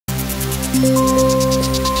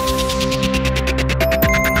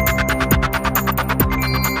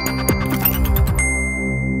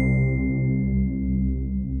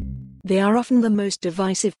They are often the most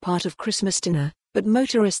divisive part of Christmas dinner, but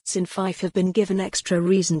motorists in Fife have been given extra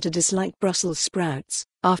reason to dislike Brussels sprouts,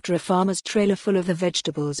 after a farmer's trailer full of the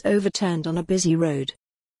vegetables overturned on a busy road.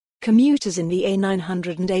 Commuters in the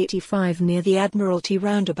A985 near the Admiralty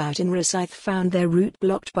roundabout in Rosyth found their route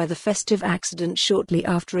blocked by the festive accident shortly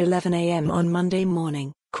after 11 a.m. on Monday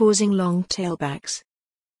morning, causing long tailbacks.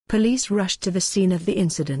 Police rushed to the scene of the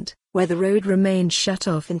incident, where the road remained shut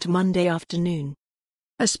off into Monday afternoon.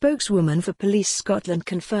 A spokeswoman for Police Scotland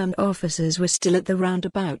confirmed officers were still at the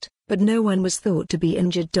roundabout, but no one was thought to be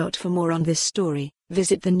injured. For more on this story,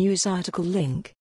 visit the news article link.